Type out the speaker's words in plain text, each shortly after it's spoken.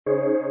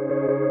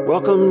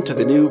Welcome to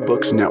the New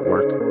Books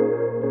Network.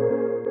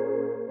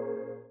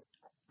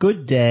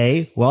 Good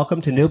day.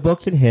 Welcome to New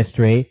Books in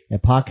History, a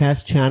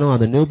podcast channel on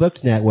the New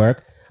Books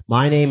Network.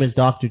 My name is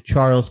Dr.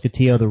 Charles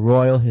Coutinho of the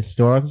Royal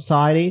Historical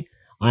Society.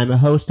 I'm a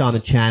host on the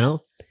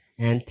channel,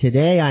 and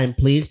today I am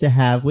pleased to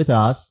have with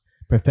us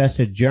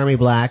Professor Jeremy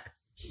Black,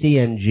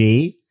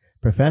 CMG.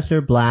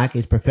 Professor Black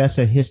is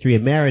Professor of History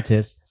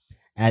Emeritus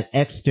at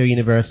Exeter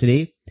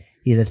University.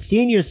 He is a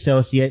Senior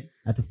Associate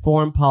at the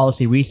Foreign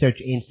Policy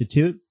Research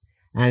Institute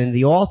and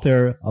the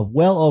author of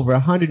well over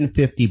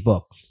 150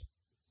 books,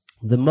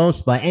 the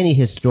most by any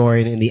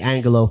historian in the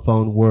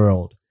Anglophone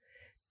world.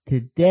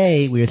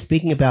 Today, we are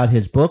speaking about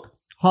his book,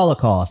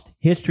 Holocaust,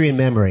 History and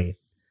Memory.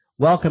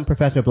 Welcome,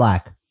 Professor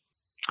Black.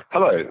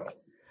 Hello.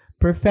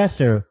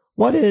 Professor,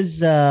 what is,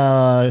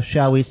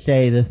 shall we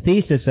say, the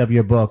thesis of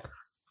your book?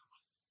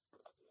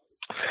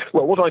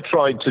 Well, what I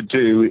tried to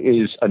do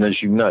is, and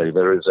as you know,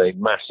 there is a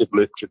massive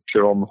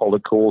literature on the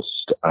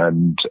Holocaust,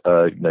 and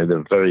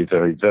they're very,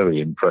 very,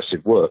 very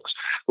impressive works.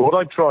 But what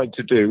I tried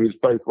to do is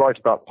both write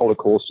about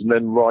Holocaust and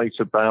then write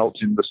about,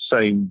 in the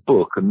same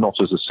book and not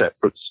as a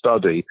separate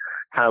study,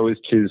 how it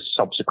is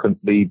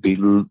subsequently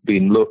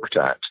been looked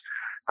at.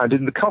 And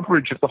in the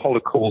coverage of the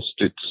Holocaust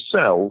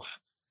itself,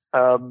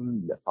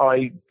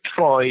 I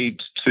tried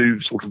to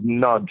sort of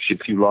nudge,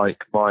 if you like,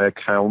 my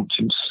account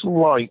in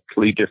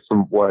slightly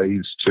different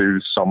ways to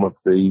some of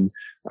the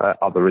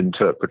other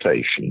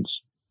interpretations.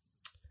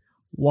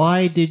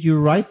 Why did you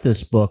write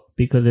this book?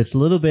 Because it's a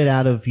little bit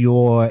out of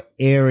your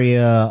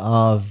area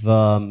of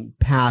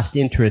past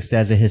interest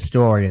as a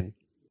historian.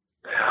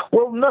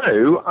 Well,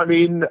 no. I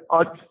mean,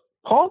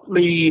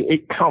 partly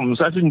it comes,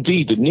 as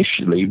indeed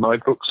initially my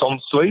books on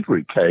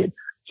slavery came,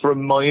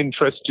 from my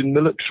interest in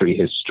military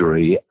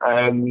history.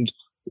 And,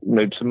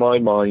 to my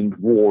mind,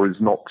 war is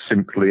not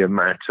simply a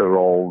matter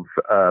of,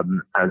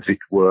 as it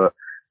were,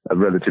 a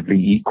relatively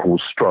equal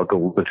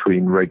struggle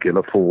between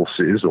regular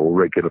forces or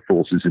regular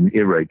forces and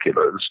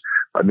irregulars.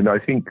 I mean, I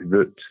think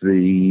that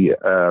the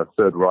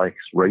Third Reich's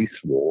race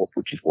war,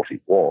 which is what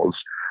it was,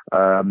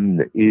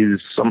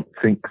 is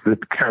something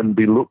that can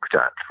be looked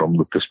at from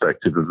the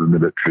perspective of a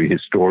military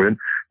historian,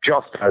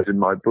 just as in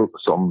my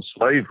books on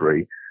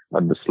slavery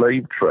and the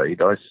slave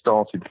trade, I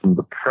started from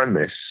the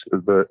premise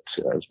that,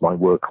 as my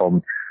work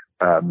on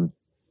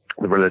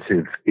the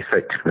relative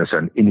effectiveness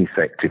and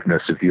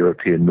ineffectiveness of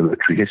European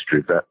military history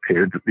of that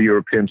period, that the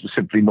Europeans were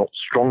simply not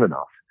strong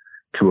enough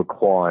to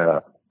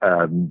acquire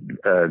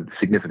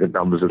significant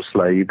numbers of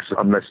slaves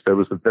unless there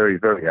was a very,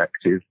 very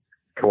active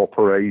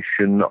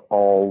cooperation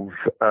of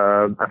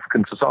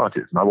African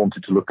societies. And I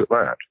wanted to look at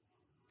that.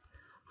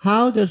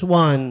 How does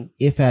one,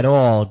 if at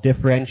all,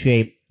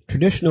 differentiate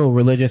traditional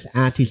religious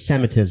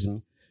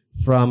anti-Semitism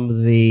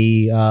from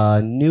the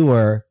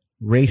newer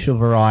racial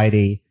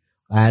variety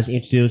as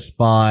introduced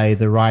by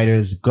the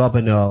writers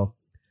Gobineau,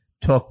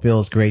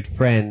 Tocqueville's great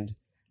friend,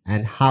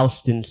 and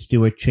Houston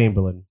Stewart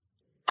Chamberlain?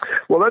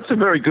 Well, that's a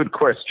very good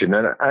question,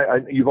 and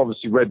you've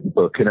obviously read the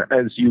book, and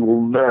as you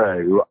will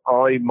know,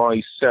 I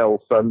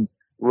myself am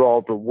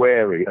rather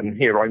wary, and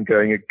here I'm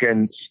going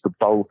against the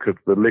bulk of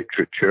the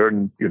literature,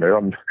 and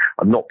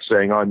I'm not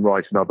saying I'm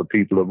right and other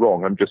people are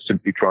wrong. I'm just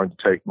simply trying to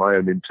take my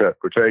own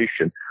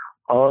interpretation.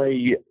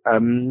 I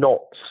am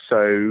not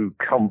so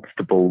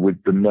comfortable with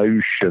the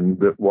notion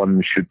that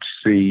one should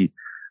see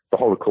the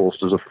Holocaust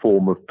as a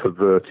form of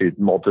perverted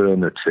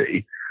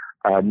modernity.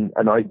 And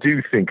I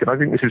do think, and I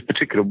think this is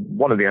particular,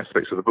 one of the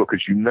aspects of the book,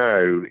 as you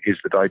know, is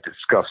that I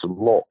discuss a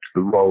lot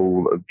the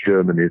role of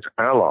Germany's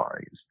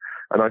allies.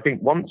 And I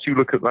think once you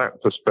look at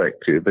that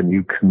perspective and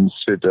you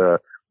consider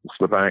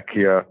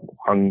Slovakia,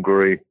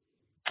 Hungary,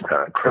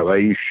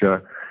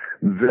 Croatia,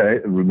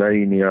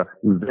 Romania,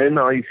 then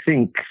I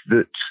think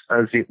that,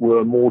 as it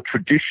were, more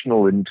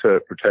traditional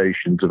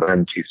interpretations of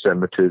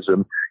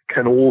anti-Semitism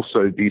can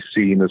also be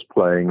seen as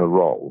playing a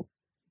role.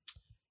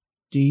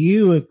 Do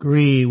you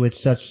agree with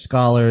such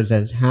scholars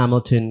as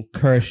Hamilton,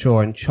 Kershaw,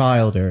 and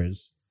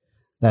Childers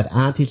that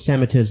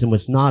anti-Semitism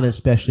was not an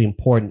especially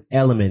important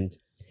element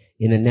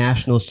in the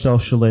National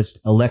Socialist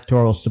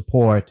electoral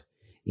support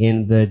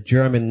in the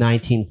German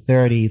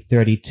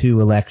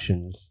 1930-32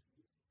 elections?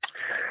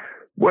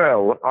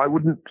 Well, I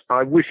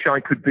wish I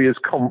could be as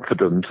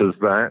confident as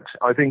that.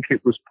 I think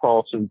it was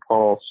part and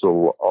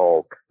parcel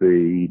of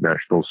the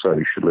National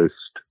Socialist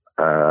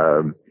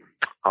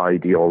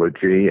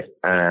ideology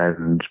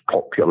and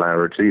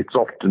popularity. It's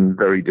often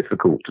very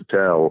difficult to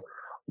tell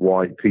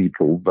why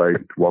people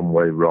vote one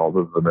way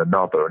rather than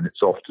another, and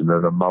it's often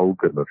an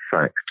amalgam of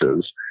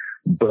factors.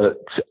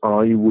 But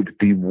I would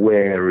be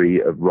wary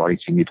of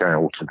writing it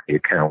out of the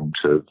account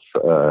of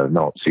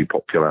Nazi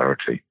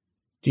popularity.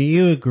 Do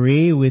you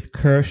agree with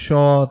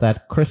Kershaw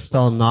that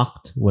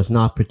Kristallnacht was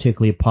not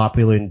particularly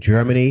popular in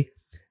Germany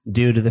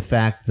due to the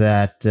fact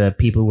that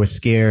people were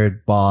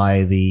scared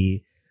by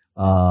the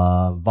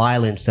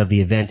violence of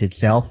the event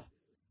itself?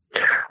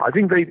 I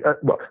think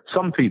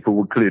some people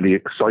were clearly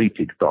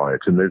excited by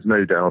it, and there's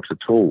no doubt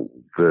at all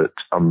that,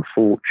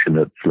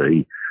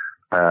 unfortunately,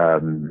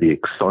 The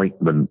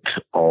excitement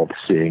of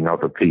seeing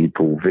other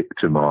people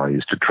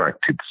victimized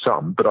attracted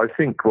some. But I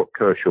think what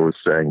Kershaw is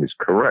saying is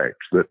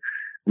correct, that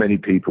many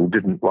people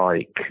didn't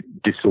like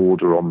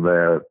disorder on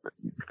their,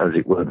 as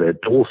it were, their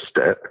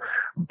doorstep.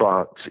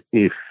 But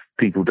if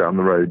people down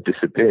the road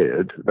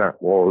disappeared,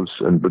 that was,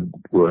 and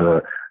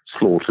were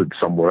slaughtered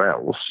somewhere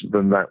else,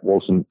 then that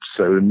wasn't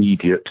so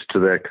immediate to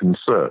their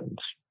concerns.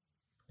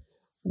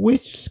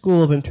 Which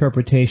school of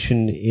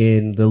interpretation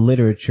in the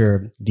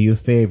literature do you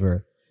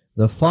favor?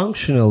 The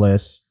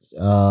functionalist,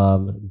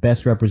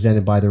 best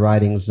represented by the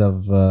writings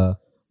of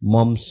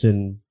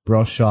Mommsen,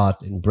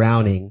 Brochot, and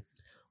Browning,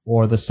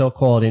 or the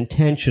so-called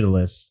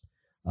intentionalists,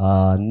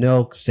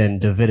 Noakes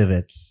and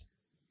Davidovitz?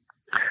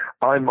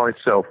 I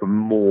myself am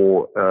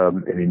more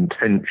an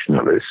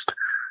intentionalist.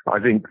 I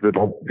think that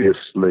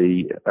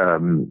obviously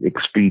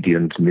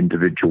expedient and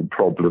individual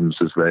problems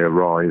as they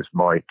arise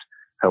might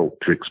help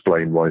to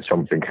explain why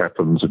something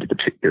happens at a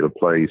particular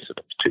place at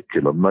a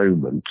particular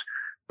moment.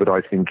 But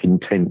I think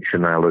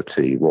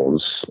intentionality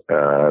was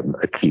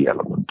a key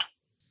element.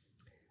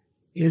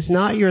 Is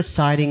not your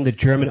citing the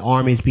German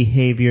army's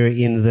behavior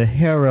in the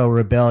Hero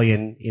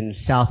Rebellion in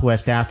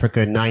Southwest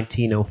Africa in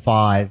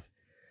 1905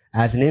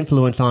 as an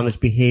influence on its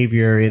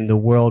behavior in the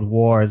world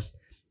wars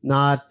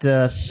not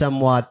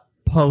somewhat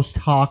post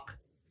hoc?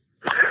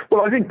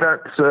 Well, I think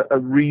that's a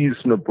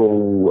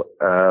reasonable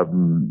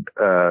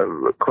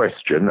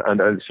question.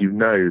 And as you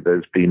know,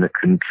 there's been a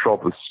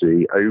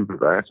controversy over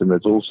that. And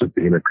there's also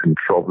been a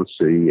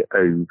controversy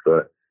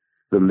over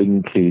the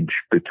linkage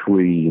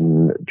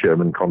between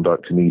German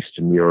conduct in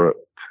Eastern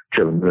Europe,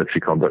 German military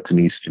conduct in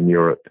Eastern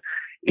Europe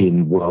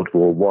in World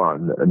War I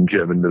and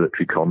German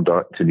military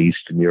conduct in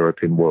Eastern Europe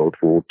in World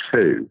War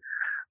II.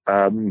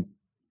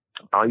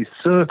 I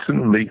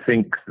certainly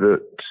think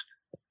that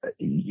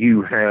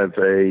you have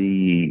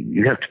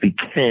to be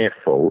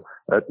careful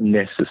at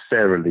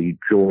necessarily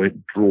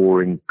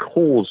drawing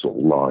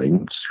causal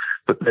lines,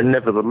 but there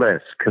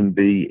nevertheless can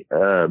be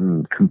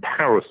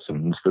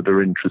comparisons that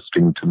are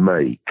interesting to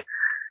make.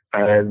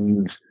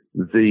 And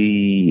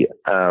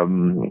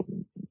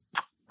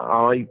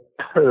I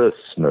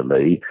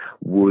personally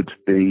would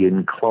be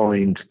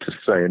inclined to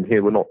say, and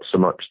here we're not so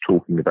much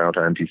talking about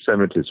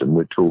anti-Semitism,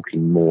 we're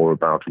talking more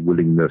about a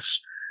willingness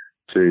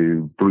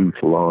to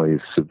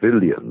brutalize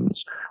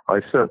civilians.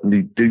 I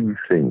certainly do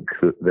think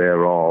that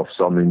there are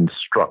some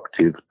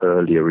instructive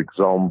earlier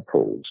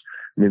examples.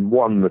 I mean,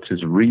 one that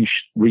has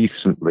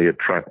recently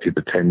attracted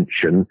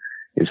attention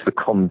is the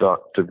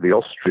conduct of the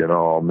Austrian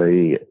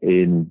army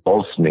in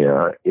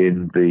Bosnia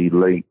in the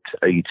late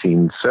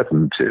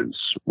 1870s,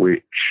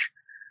 which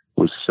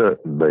was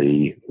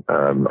certainly,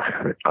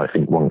 I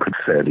think one could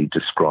fairly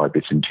describe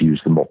it, and to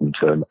use the modern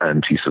term,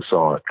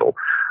 anti-societal.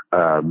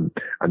 And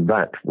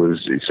that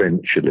was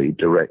essentially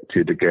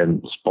directed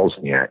against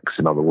Bosniaks,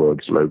 in other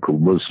words, local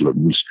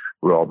Muslims,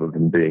 rather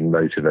than being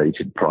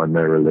motivated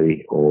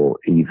primarily or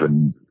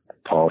even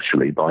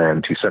partially by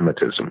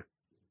anti-Semitism.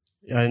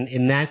 And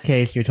in that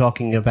case, you're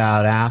talking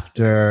about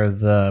after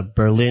the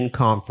Berlin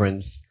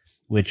Conference,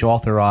 which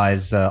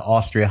authorized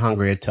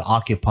Austria-Hungary to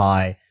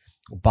occupy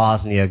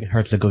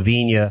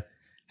Bosnia-Herzegovina,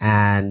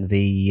 and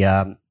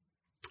the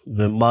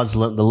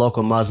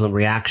local Muslim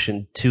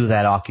reaction to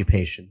that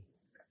occupation.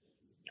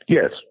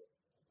 Yes.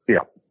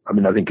 Yeah. I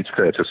mean, I think it's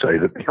fair to say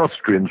that the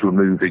Austrians were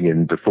moving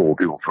in before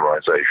the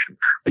authorization.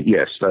 But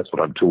yes, that's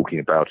what I'm talking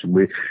about. And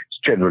it's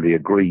generally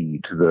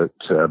agreed that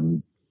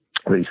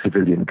the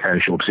civilian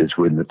casualties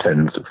were in the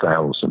tens of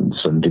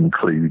thousands and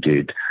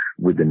included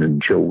women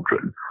and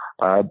children.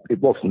 It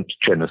wasn't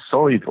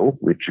genocidal,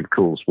 which of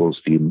course was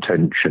the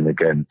intention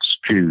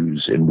against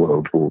Jews in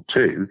World War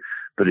II,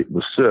 but it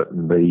was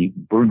certainly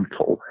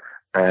brutal.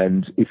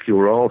 And if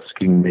you're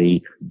asking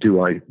me,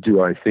 do I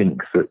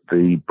think that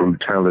the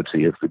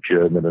brutality of the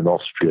German and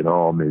Austrian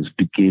armies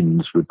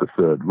begins with the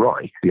Third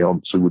Reich? The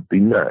answer would be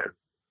no.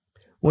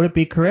 Would it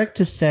be correct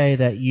to say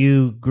that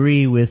you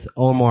agree with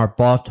Omar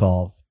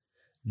Botov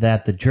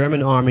that the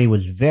German army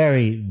was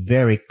very,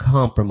 very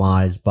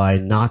compromised by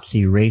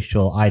Nazi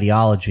racial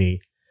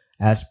ideology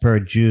as per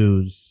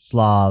Jews,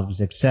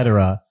 Slavs,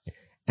 etc.,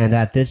 and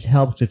that this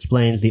helps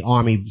explains the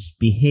army's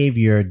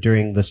behavior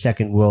during the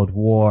Second World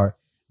War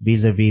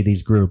vis-a-vis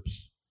these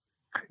groups?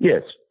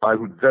 Yes, I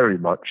would very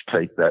much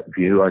take that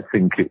view. I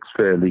think it's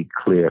fairly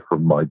clear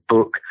from my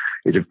book.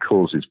 It, of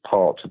course, is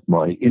part of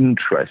my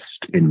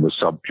interest in the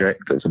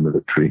subject as a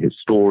military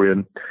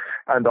historian.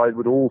 And I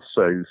would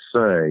also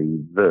say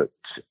that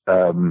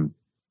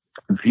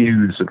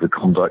views of the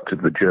conduct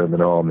of the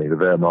German army, the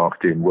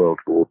Wehrmacht in World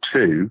War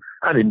II,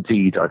 and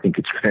indeed, I think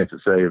it's fair to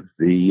say of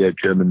the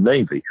German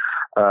Navy,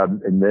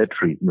 in their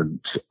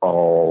treatment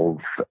of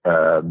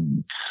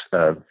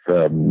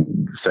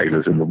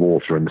sailors in the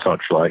water and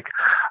such like,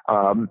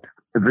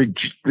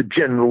 the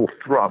general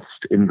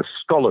thrust in the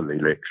scholarly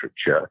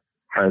literature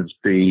has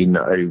been,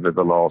 over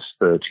the last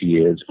 30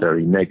 years,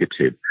 very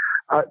negative.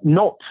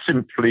 Not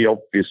simply,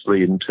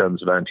 obviously, in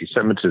terms of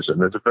anti-Semitism.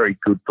 There's a very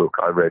good book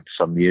I read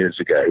some years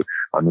ago.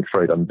 I'm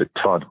afraid I'm a bit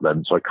tired of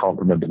them, so I can't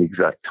remember the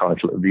exact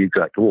title of the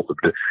exact author,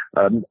 but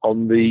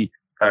on the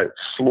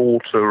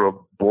slaughter of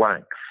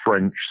black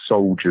French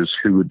soldiers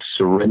who had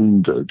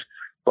surrendered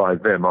by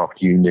Wehrmacht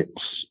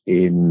units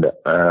in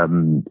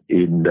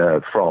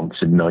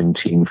France in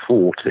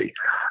 1940,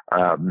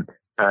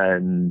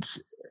 and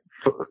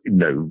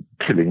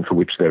killing for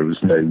which there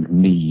was no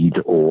need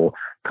or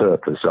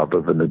purpose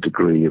other than a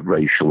degree of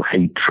racial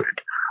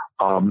hatred.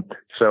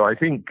 So I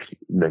think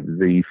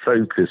the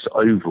focus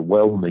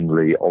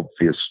overwhelmingly,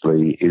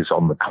 obviously, is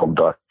on the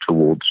conduct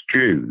towards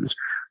Jews,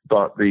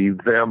 but the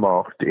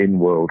Wehrmacht in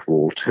World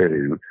War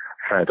II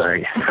had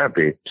a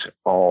habit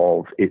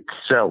of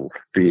itself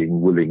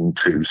being willing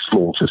to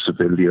slaughter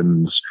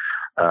civilians,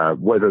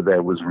 whether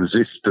there was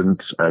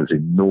resistance, as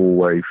in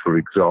Norway, for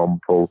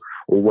example,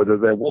 or whether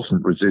there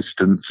wasn't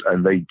resistance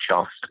and they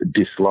just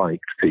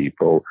disliked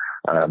people,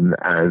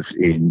 as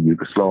in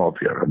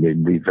Yugoslavia. I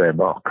mean, the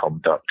Wehrmacht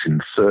conduct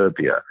in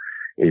Serbia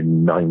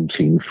in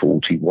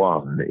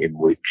 1941, in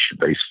which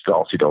they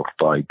started off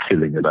by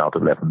killing about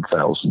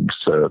 11,000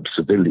 Serb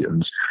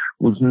civilians,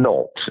 was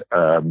not,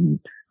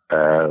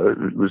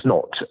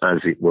 as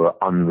it were,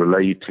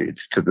 unrelated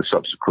to the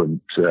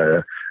subsequent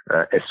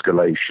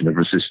escalation of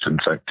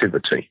resistance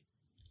activity.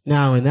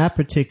 Now, in that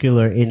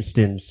particular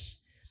instance,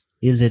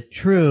 is it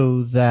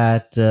true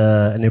that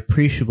an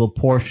appreciable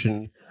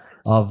portion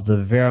of the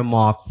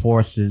Wehrmacht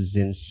forces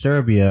in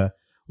Serbia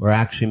were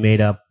actually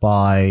made up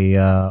by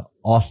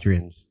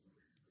Austrians?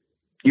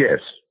 Yes.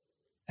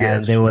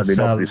 And there was,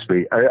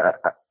 obviously,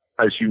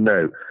 as you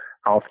know,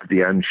 after the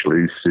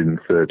Anschluss in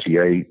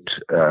 1938,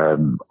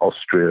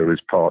 Austria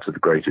is part of the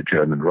Greater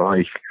German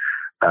Reich,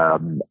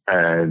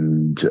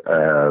 and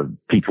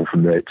people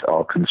from it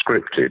are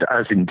conscripted,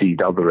 as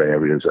indeed other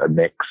areas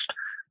annexed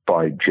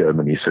by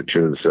Germany, such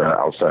as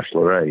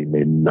Alsace-Lorraine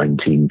in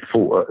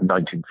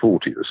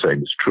 1940. The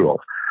same is true of.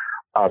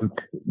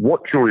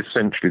 What you're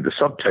essentially, the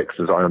subtext,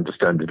 as I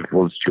understand it, of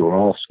what you're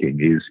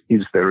asking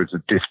is there is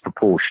a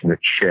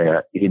disproportionate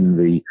share in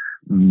the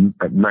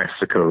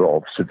massacre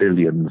of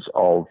civilians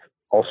of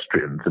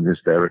Austrians, and is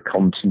there a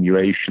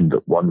continuation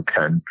that one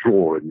can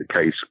draw in the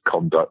case of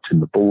conduct in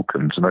the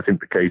Balkans? And I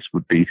think the case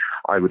would be,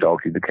 I would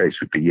argue the case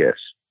would be yes.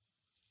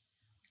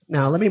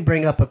 Now, let me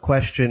bring up a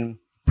question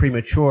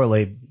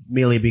prematurely,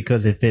 merely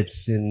because it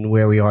fits in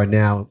where we are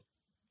now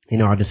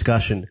in our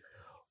discussion.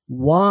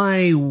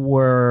 Why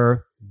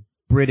were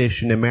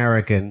British and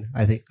American,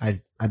 I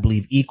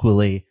believe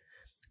equally,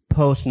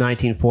 post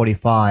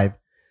 1945,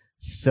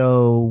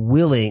 so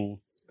willing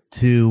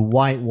to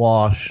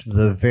whitewash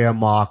the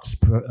Wehrmacht's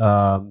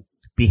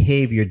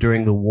behavior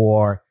during the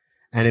war,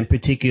 and in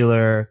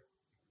particular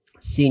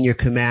senior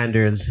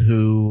commanders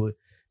who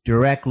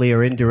directly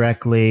or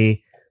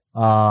indirectly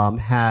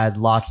had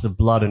lots of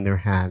blood in their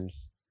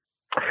hands?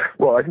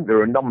 Well, I think there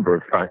are a number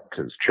of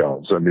factors,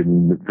 Charles. I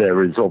mean,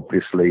 there is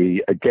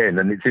obviously, again,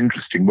 and it's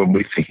interesting when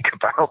we think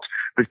about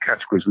the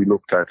categories we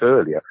looked at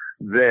earlier,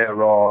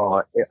 there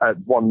are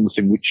ones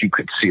in which you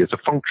could see as a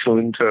functional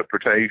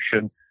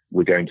interpretation.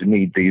 We're going to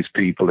need these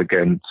people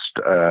against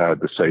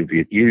the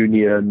Soviet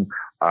Union.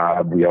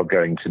 We are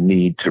going to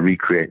need to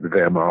recreate the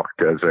Wehrmacht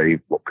as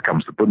what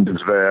becomes the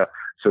Bundeswehr.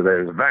 So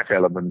there's that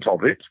element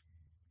of it.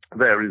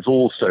 There is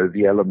also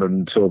the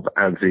element of,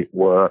 as it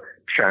were,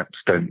 chaps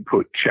don't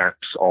put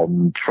chaps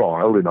on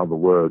trial. In other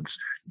words,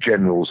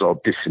 generals are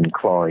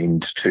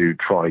disinclined to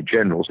try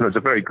generals. And there's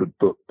a very good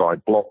book by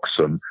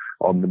Bloxham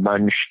on the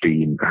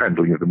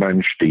handling of the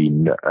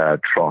Manstein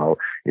trial,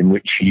 in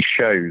which he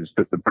shows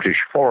that the British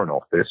Foreign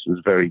Office was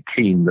very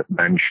keen that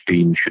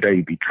Manstein should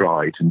A, be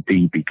tried, and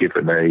B, be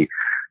given a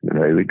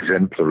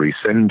exemplary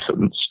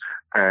sentence,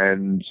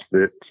 and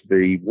that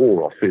the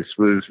War Office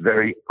was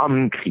very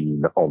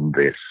unkeen on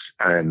this.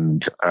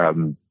 And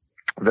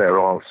there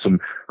are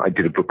I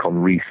did a book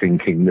on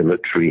rethinking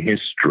military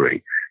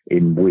history,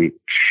 in which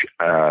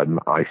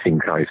I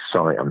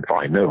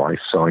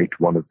cite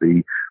one of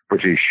the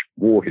British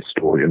war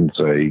historians,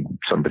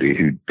 somebody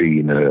who'd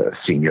been a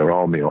senior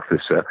army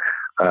officer,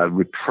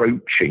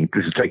 reproaching,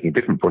 this is taking a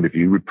different point of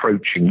view,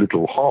 reproaching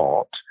Little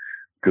Hart,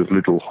 because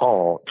Little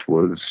Hart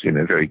was,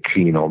 very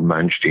keen on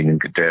Manstein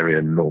and Guderian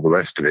and all the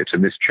rest of it.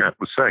 And this chap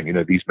was saying,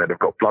 these men have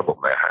got blood on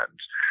their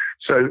hands.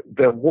 So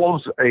there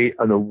was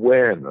an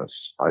awareness,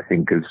 I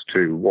think, as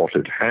to what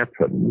had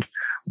happened,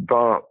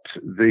 but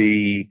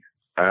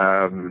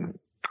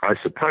I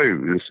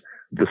suppose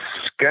the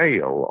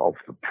scale of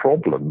the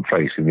problem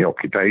facing the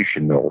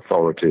occupation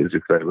authorities,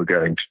 if they were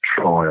going to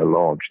try a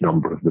large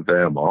number of the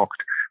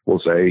Wehrmacht,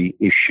 was a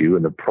issue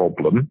and a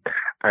problem.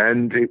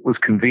 And it was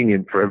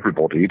convenient for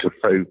everybody to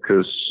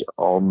focus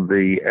on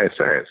the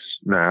SS.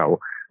 Now,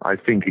 I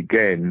think,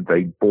 again,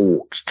 they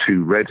bought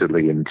too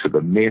readily into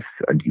the myth,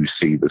 and you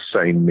see the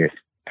same myth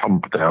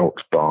pumped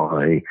out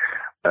by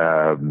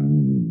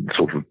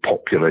sort of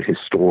popular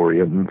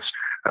historians,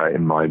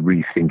 In my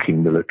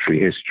Rethinking Military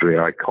History,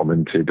 I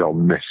commented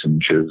on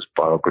Messenger's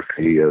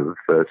biography of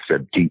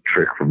Seb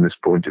Dietrich from this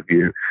point of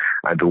view,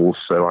 and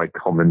also I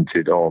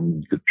commented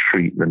on the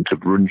treatment of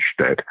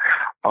Rundstedt.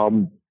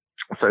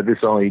 So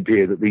this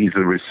idea that these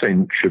are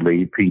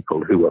essentially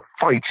people who are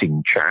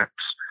fighting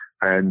chaps,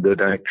 and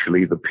that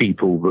actually the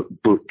people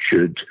that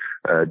butchered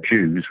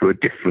Jews were a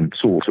different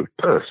sort of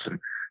person.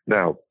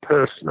 Now,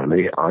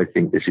 personally, I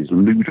think this is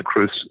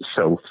ludicrous,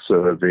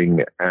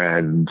 self-serving,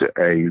 and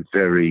a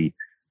very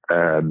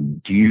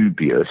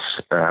dubious,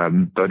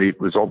 but it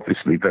was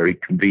obviously very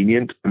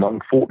convenient, and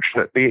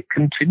unfortunately it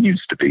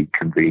continues to be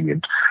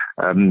convenient.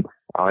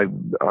 I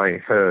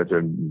heard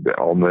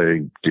on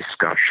a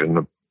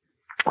discussion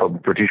on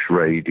British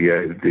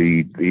radio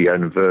the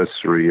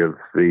anniversary of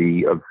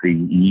the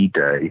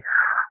E-Day.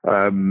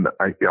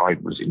 I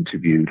was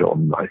interviewed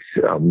on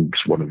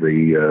one of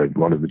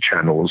the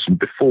channels, and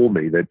before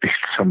me there'd be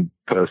some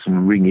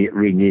person ring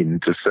in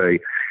to say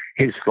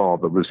his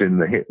father was in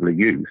the Hitler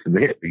Youth, and the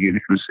Hitler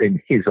Youth was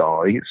in his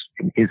eyes,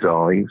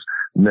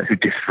 no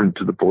different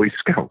to the Boy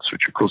Scouts,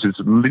 which of course is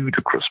a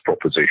ludicrous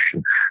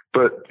proposition.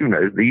 But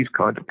these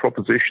kind of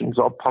propositions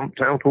are pumped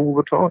out all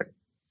the time.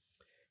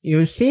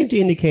 You seem to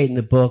indicate in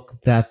the book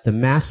that the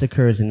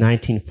massacres in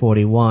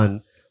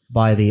 1941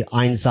 by the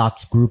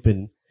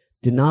Einsatzgruppen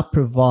did not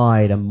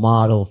provide a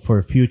model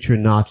for future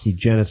Nazi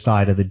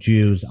genocide of the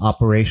Jews,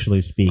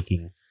 operationally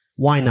speaking.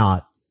 Why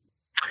not?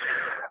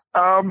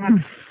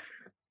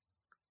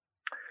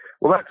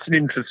 Well, that's an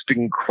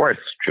interesting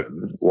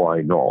question.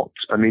 Why not?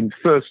 I mean,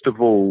 first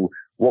of all,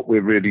 what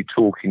we're really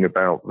talking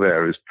about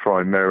there is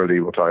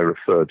primarily what I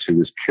refer to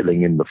as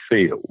killing in the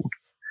field.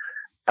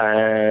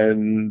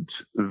 And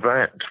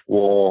that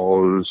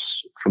was,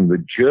 from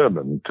the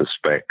German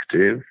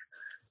perspective,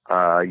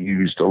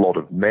 used a lot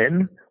of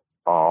men,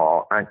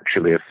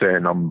 actually a fair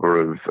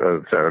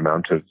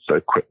amount of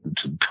equipment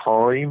and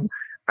time,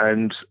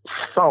 and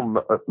some,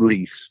 at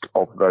least,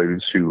 of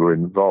those who were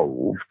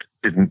involved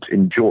didn't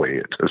enjoy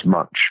it as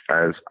much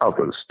as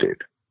others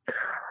did.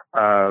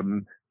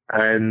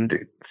 And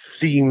it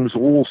seems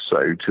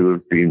also to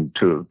have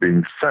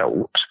been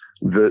felt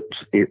that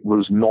it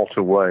was not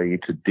a way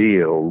to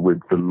deal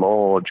with the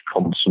large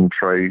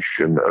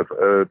concentration of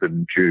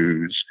urban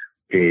Jews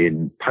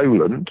in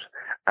Poland,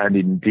 and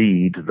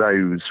indeed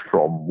those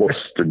from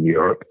Western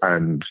Europe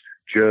and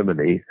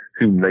Germany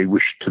whom they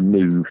wished to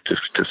move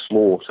to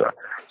slaughter.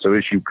 So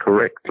as you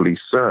correctly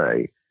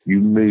say, you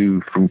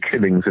move from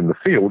killings in the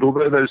field,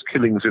 although those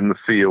killings in the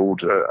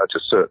field at a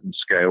certain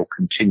scale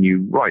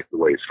continue right the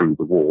way through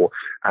the war.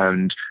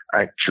 And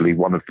actually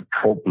one of the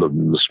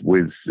problems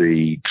with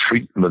the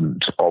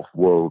treatment of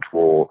World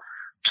War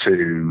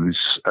II's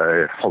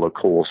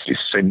Holocaust,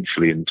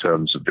 essentially in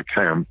terms of the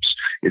camps,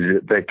 is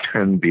that there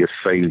can be a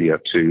failure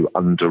to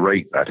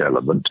underrate that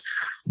element.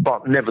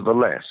 But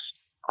nevertheless,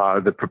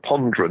 the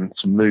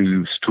preponderance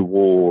moves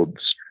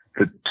towards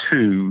the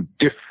two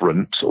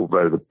different,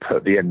 although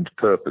the end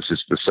purpose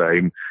is the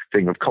same,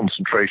 thing of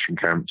concentration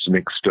camps and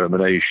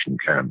extermination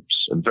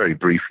camps. And very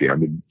briefly, I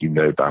mean, you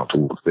know about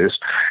all of this.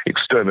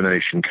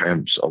 Extermination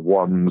camps are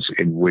ones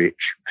in which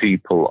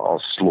people are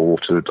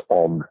slaughtered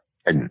on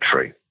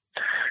entry.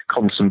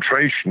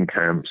 Concentration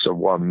camps are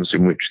ones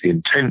in which the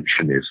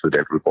intention is that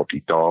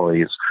everybody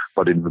dies,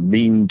 but in the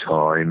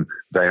meantime,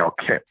 they are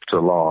kept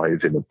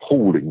alive in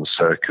appalling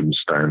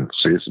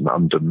circumstances and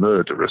under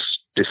murderous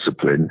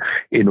discipline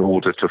in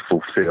order to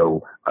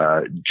fulfill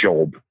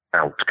job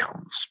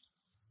outcomes.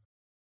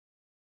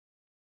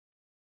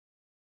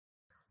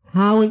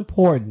 How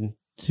important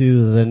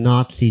to the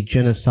Nazi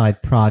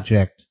genocide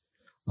project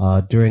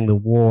during the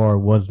war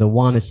was the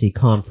Wannsee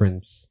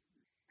Conference?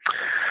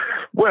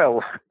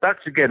 Well,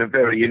 that's again a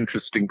very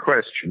interesting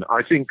question.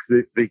 I think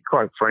that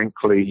quite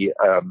frankly,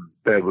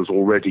 there was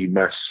already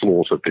mass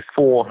slaughter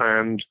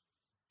beforehand.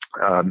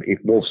 It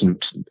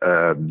wasn't,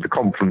 the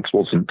conference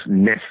wasn't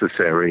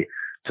necessary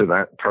to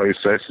that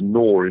process,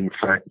 nor in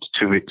fact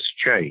to its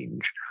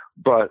change.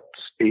 But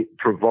it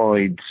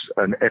provides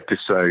an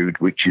episode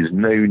which is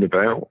known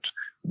about,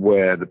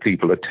 where the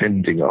people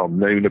attending are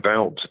known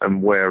about,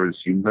 and where,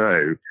 as you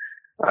know,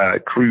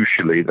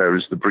 crucially, there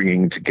is the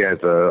bringing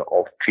together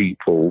of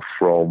people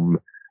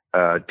from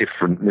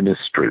different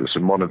ministries.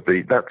 And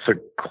that's a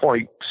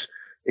quite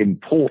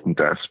important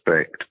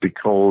aspect,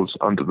 because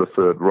under the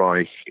Third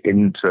Reich,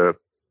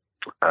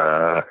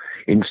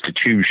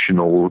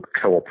 institutional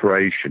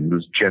cooperation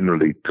was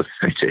generally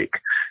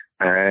pathetic,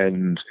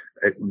 and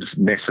it was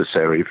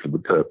necessary for the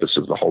purpose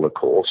of the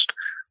Holocaust.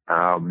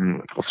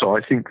 So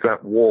I think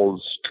that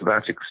was, to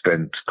that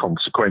extent,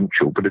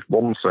 consequential. But if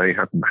Wannsee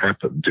hadn't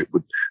happened,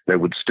 there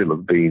would still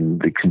have been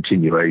the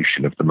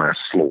continuation of the mass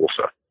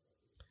slaughter.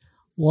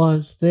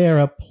 Was there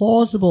a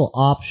plausible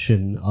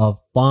option of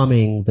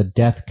bombing the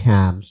death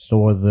camps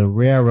or the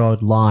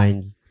railroad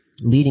lines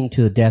leading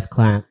to the death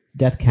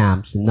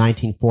camps in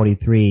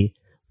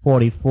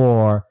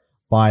 1943-44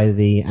 by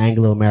the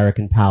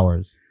Anglo-American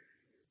powers?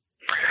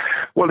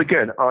 Well,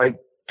 again, I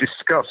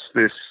discussed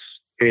this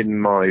in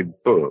my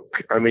book.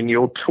 I mean,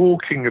 you're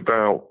talking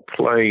about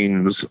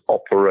planes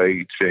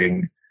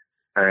operating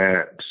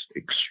at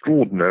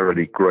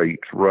extraordinarily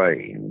great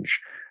range.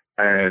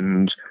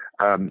 And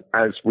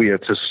as we are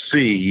to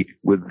see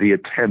with the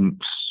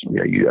attempts,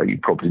 you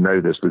probably know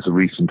this, there's a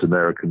recent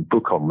American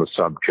book on the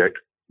subject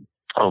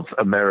of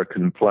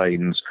American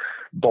planes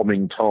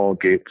bombing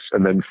targets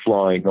and then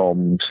flying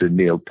on to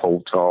near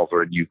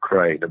Poltava in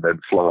Ukraine and then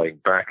flying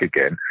back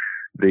again.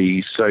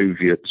 The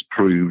Soviets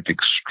proved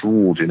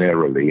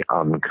extraordinarily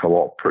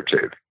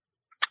uncooperative.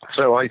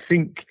 So I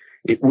think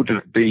it would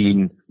have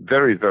been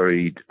very,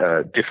 very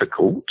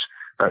difficult.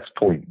 That's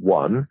point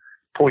one.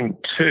 Point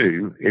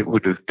two, it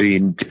would have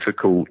been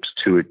difficult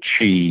to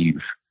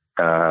achieve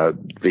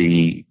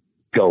the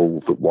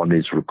goal that one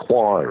is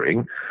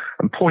requiring.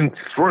 And point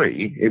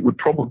three, it would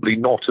probably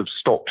not have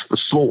stopped the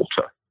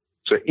slaughter.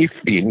 So if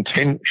the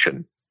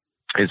intention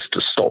is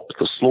to stop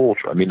the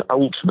slaughter, I mean,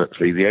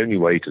 ultimately the only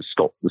way to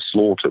stop the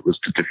slaughter was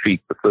to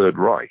defeat the Third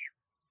Reich.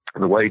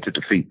 And the way to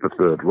defeat the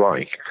Third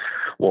Reich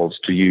was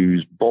to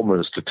use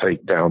bombers to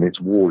take down its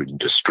war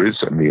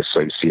industries and the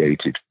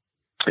associated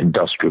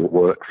industrial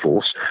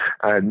workforce,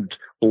 and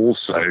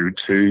also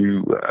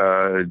to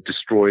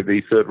destroy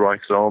the Third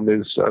Reich's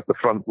armies at the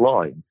front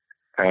line.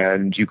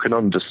 And you can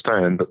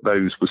understand that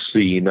those were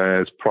seen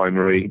as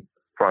primary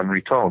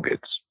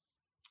targets.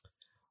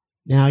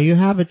 Now, you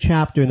have a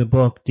chapter in the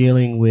book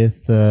dealing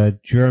with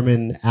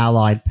German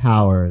Allied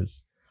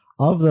powers.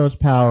 Of those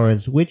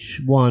powers,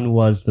 which one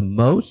was the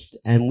most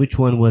and which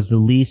one was the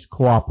least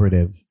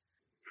cooperative?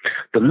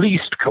 The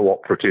least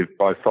cooperative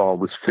by far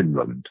was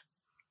Finland,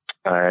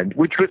 and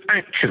which was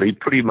actually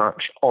pretty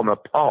much on a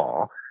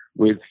par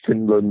with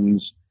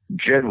Finland's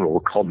general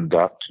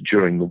conduct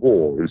during the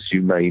war, as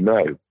you may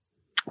know.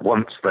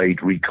 Once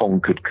they'd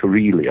reconquered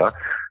Karelia,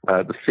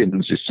 the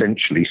Finns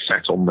essentially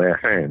sat on their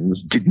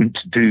hands, didn't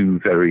do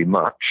very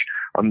much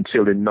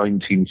until in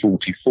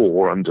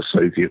 1944, under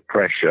Soviet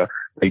pressure,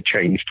 they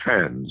changed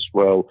hands.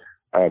 Well,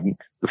 the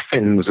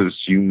Finns,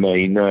 as you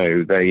may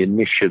know, they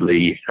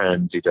initially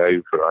handed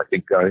over, I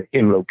think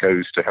Himmler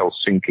goes to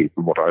Helsinki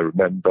from what I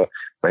remember.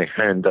 They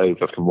hand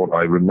over, from what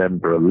I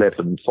remember,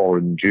 11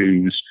 foreign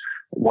Jews.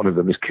 One of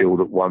them is killed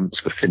at once.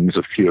 The Finns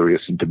are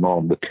furious and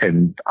demand the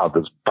 10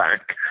 others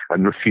back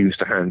and refuse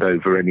to hand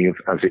over any of,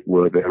 as it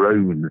were, their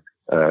own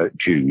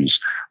Jews.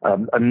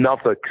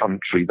 Another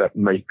country that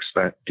makes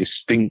that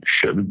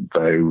distinction,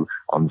 though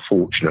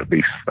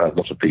unfortunately a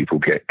lot of people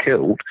get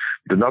killed,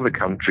 but another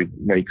country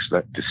that makes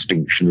that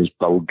distinction is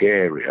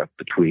Bulgaria,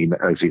 between,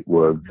 as it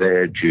were,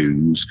 their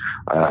Jews,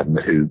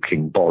 who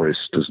King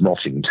Boris does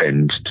not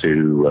intend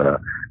to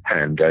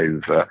hand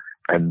over,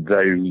 and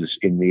those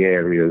in the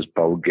areas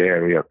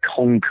Bulgaria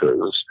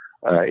conquers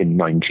in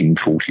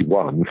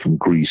 1941 from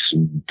Greece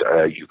and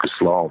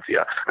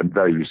Yugoslavia, and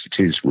those it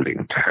is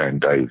willing to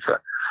hand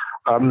over.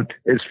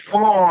 As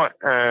far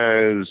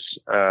as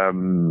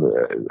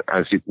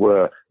it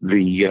were,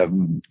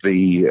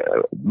 the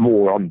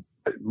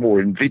more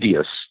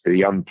invidious,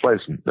 the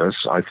unpleasantness,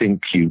 I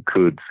think you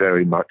could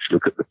very much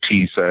look at the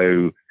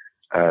Tiso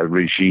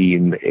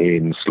regime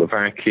in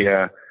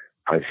Slovakia.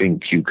 I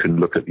think you can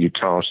look at the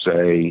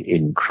Utase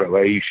in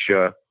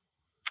Croatia.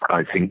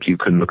 I think you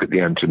can look at the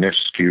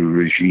Antonescu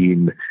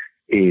regime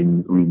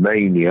in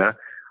Romania.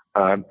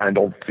 And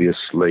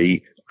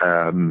obviously,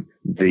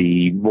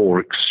 the more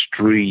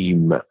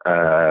extreme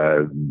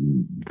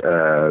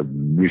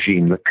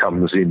regime that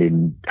comes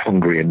in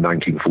Hungary in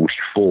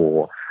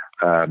 1944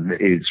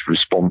 is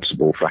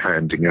responsible for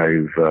handing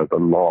over the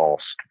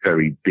last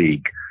very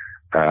big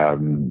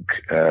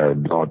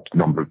large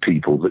number of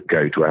people that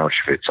go to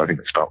Auschwitz. I think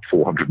it's about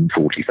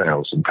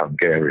 440,000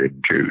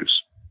 Hungarian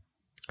Jews.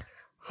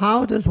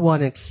 How does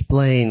one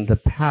explain the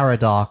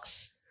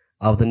paradox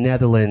of the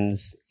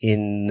Netherlands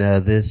in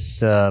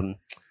this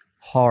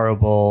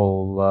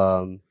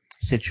horrible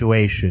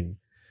situation?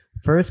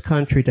 First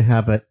country to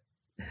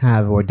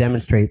have or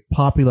demonstrate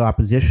popular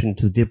opposition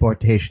to the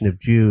deportation of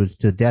Jews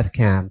to death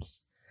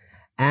camps,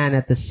 and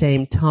at the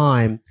same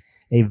time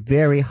a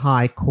very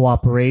high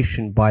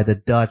cooperation by the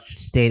Dutch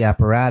state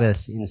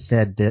apparatus in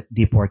said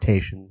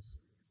deportations.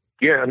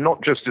 Yeah,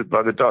 not just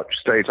by the Dutch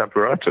state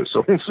apparatus,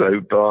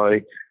 also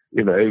by,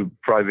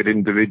 private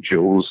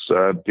individuals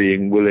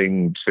being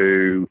willing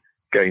to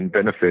gain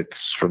benefits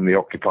from the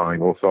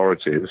occupying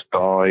authorities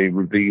by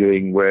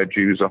revealing where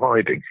Jews are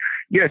hiding.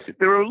 Yes,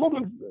 there are a lot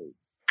of,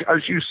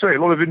 as you say,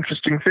 a lot of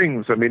interesting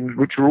things,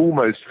 which are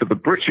almost for the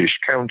British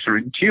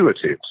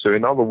counterintuitive. So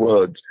in other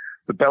words,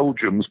 the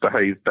Belgians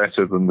behave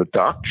better than the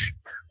Dutch.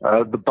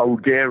 The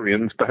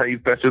Bulgarians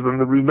behave better than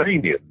the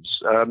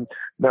Romanians.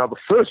 Now, the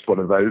first one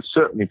of those,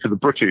 certainly for the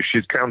British,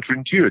 is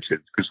counterintuitive,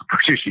 because the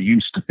British are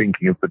used to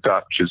thinking of the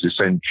Dutch as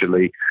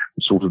essentially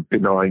sort of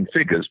benign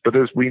figures. But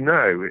as we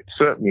know, it's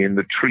certainly in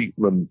the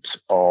treatment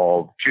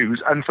of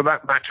Jews, and for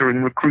that matter,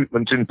 in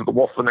recruitment into the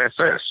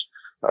Waffen-SS,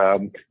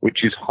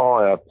 which is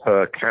higher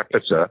per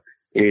capita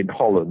in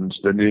Holland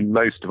than in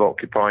most of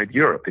occupied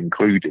Europe,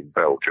 including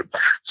Belgium.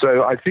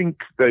 So I think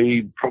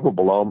the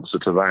probable answer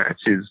to that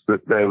is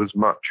that there was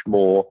much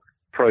more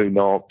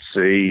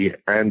pro-Nazi,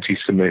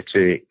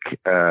 anti-Semitic,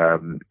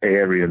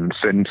 Aryan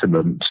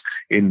sentiment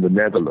in the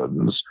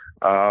Netherlands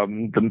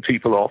than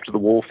people after the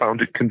war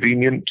found it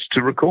convenient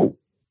to recall.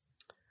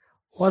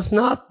 Was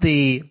not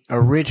the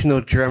original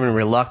German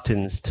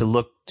reluctance to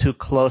look too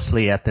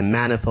closely at the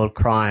manifold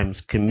crimes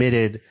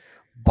committed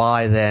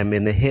by them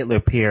in the Hitler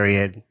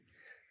period,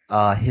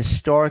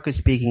 historically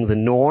speaking, the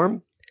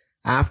norm?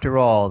 After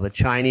all, the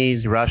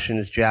Chinese,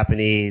 Russians,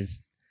 Japanese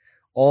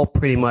all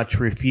pretty much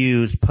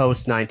refused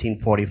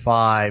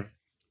post-1945,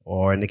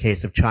 or in the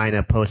case of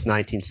China,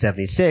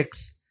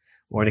 post-1976,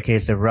 or in the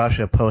case of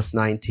Russia,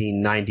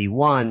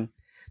 post-1991,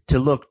 to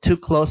look too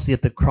closely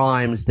at the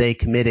crimes they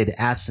committed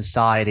as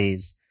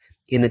societies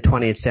in the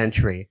 20th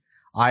century,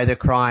 either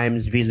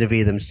crimes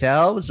vis-a-vis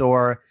themselves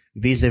or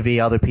vis-a-vis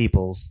other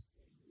peoples.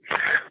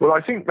 Well,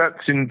 I think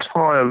that's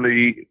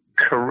entirely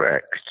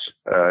correct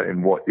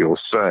in what you're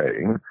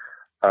saying.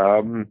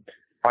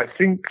 I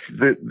think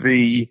that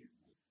the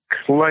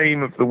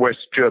claim of the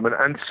West German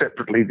and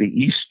separately the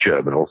East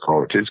German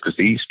authorities, because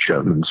the East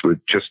Germans were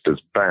just as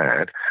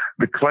bad,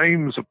 the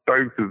claims of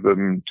both of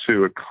them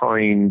to a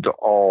kind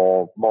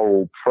of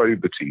moral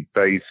probity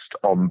based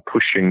on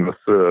pushing the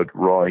Third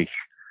Reich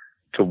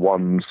to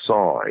one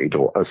side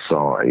or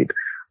aside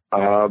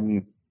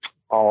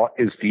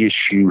is the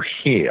issue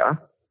here.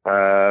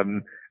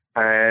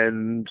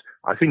 And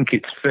I think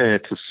it's fair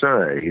to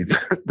say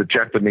that the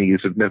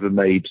Japanese have never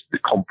made the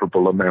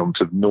comparable amount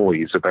of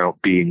noise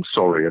about being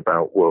sorry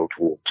about World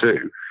War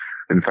II.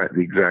 In fact, the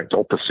exact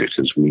opposite,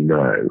 as we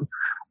know.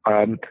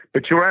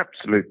 But you're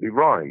absolutely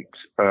right.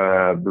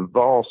 The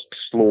vast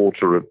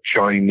slaughter of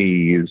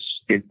Chinese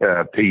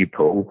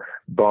people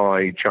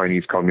by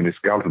Chinese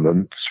communist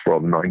governments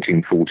from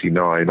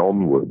 1949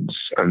 onwards,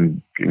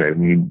 and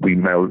we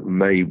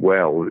may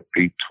well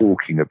be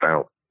talking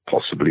about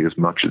possibly as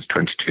much as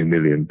 22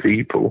 million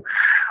people,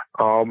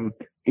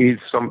 is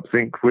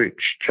something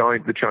which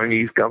the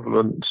Chinese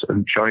government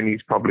and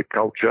Chinese public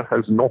culture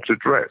has not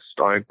addressed.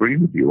 I agree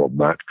with you on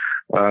that.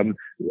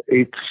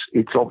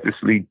 It's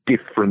obviously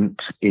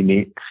different in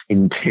its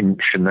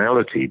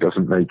intentionality.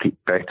 Doesn't make it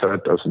better,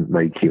 doesn't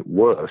make it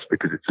worse,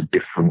 because it's a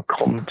different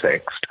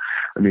context.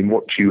 I mean,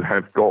 what you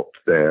have got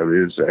there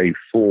is a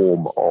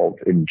form of,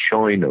 in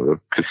China, of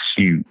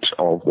pursuit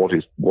of what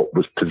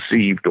was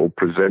perceived or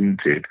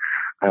presented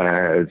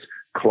as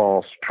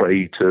class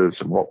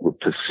traitors and what were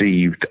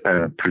perceived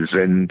and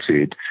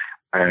presented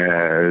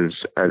as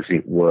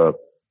it were,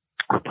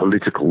 a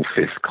political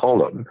fifth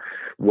column,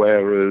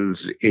 whereas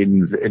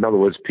in other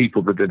words,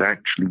 people that had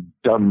actually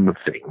done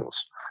things,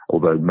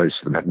 although most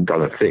of them hadn't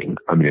done a thing.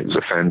 I mean, it was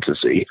a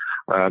fantasy.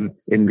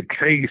 In the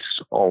case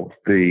of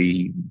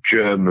the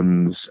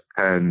Germans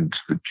and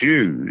the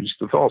Jews,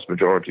 the vast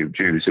majority of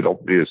Jews had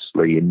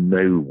obviously in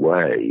no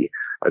way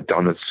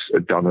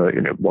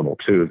one or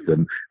two of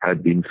them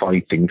had been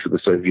fighting for the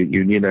Soviet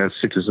Union as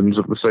citizens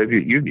of the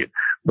Soviet Union.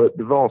 But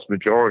the vast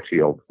majority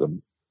of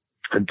them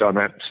had done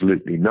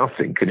absolutely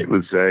nothing, and it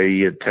was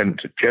an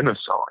attempt at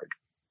genocide.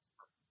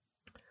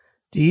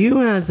 Do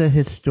you, as a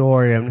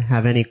historian,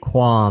 have any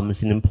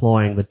qualms in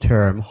employing the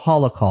term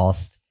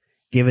Holocaust,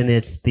 given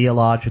its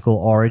theological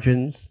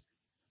origins?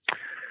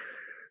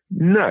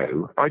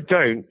 No, I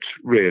don't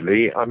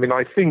really. I mean,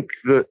 I think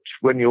that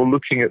when you're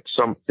looking at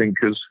something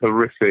as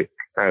horrific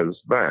as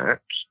that,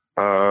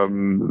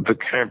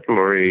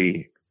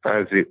 vocabulary,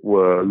 as it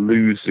were,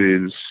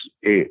 loses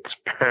its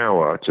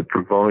power to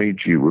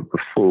provide you with the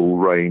full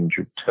range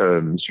of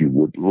terms you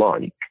would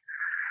like.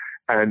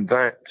 And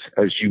that,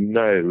 as you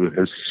know,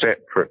 has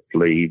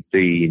separately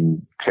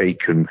been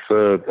taken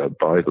further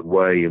by the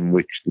way in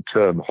which the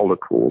term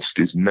Holocaust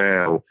is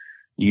now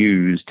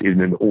used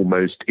in an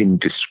almost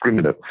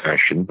indiscriminate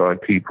fashion by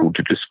people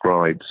to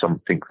describe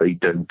something they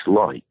don't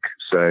like.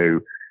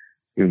 So,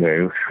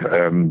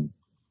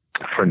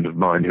 a friend of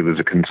mine who was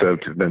a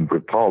Conservative member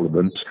of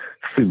Parliament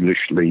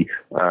foolishly,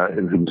 who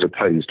was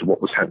opposed to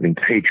what was happening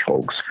to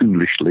hedgehogs,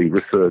 foolishly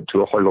referred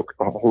to a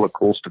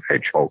holocaust of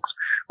hedgehogs,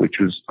 which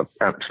was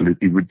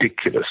absolutely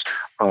ridiculous.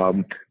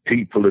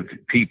 People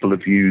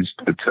have used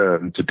the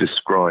term to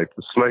describe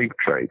the slave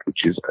trade,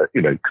 which is,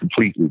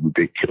 completely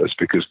ridiculous,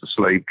 because the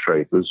slave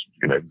trade was,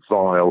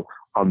 vile,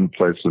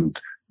 unpleasant,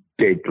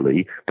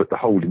 deadly, but the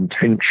whole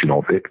intention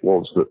of it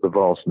was that the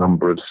vast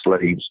number of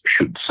slaves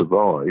should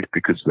survive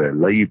because their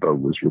labor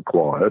was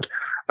required.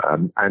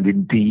 And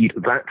indeed,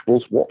 that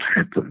was what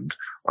happened.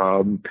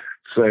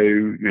 So,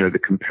 the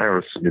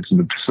comparison is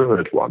an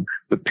absurd one,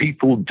 but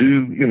people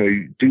do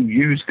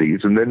use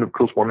these. And then, of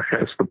course, one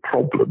has the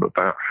problem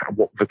about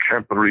what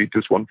vocabulary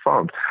does one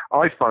find.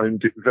 I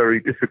found it very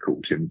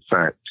difficult, in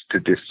fact, to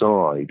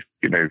decide,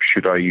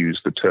 should I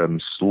use the term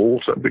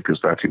slaughter,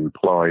 because that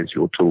implies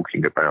you're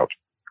talking about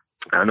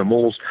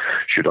animals?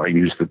 Should I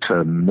use the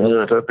term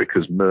murder,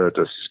 because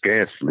murder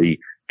scarcely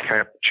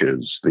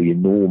captures the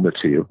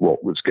enormity of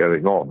what was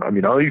going on? I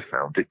mean, I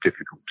found it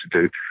difficult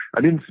to do.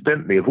 And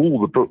incidentally, of all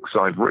the books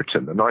I've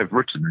written, and I've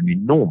written an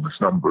enormous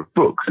number of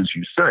books, as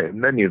you say, and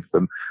many of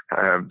them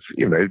have,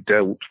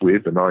 dealt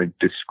with and I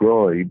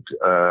described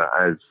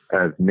as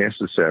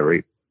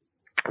necessary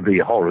the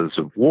horrors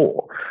of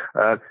war.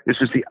 This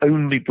was the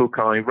only book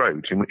I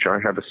wrote in which I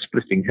had a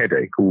splitting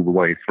headache all the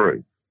way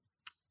through.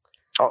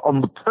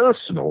 On the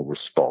personal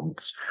response,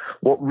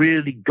 what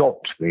really got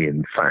me,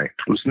 in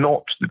fact, was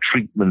not the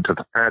treatment of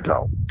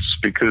adults,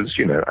 because,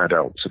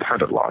 adults have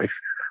had a life.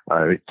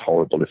 It's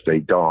horrible if they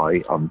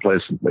die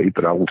unpleasantly,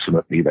 but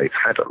ultimately they've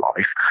had a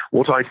life.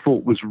 What I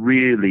thought was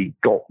really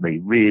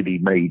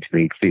made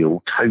me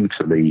feel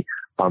totally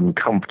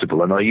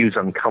uncomfortable, and I use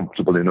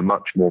uncomfortable in a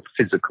much more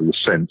physical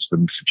sense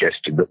than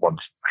suggesting that one's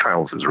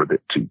trousers are a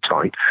bit too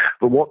tight.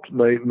 But what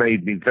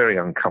made me very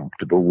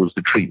uncomfortable was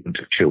the treatment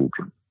of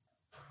children.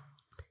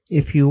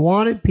 If you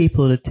wanted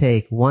people to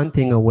take one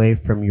thing away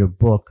from your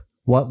book,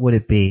 what would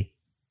it be?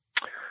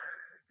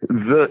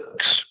 That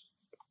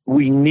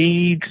we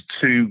need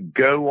to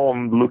go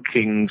on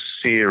looking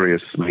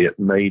seriously at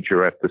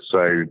major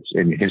episodes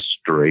in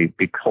history,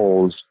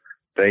 because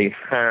they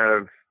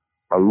have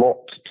a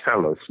lot to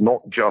tell us,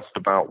 not just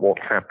about what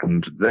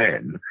happened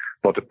then,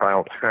 but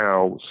about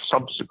how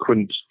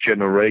subsequent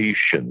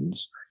generations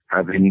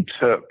have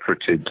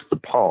interpreted the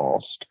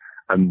past.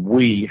 And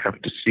we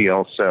have to see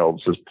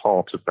ourselves as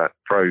part of that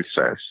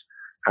process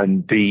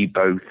and be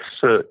both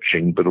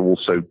searching but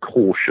also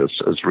cautious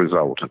as a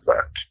result of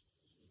that.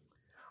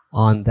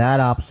 On that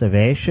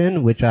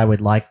observation, which I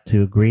would like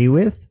to agree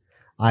with,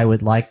 I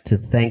would like to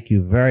thank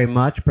you very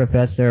much,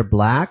 Professor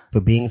Black, for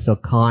being so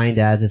kind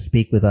as to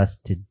speak with us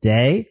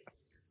today.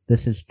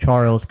 This is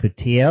Charles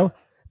Coutinho.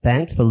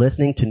 Thanks for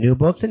listening to New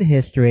Books in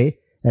History,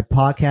 a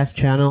podcast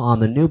channel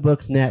on the New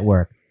Books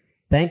Network.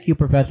 Thank you,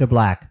 Professor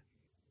Black.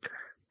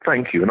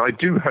 Thank you. And I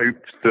do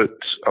hope that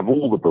of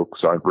all the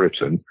books I've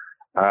written,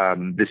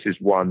 this is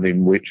one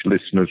in which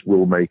listeners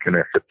will make an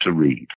effort to read.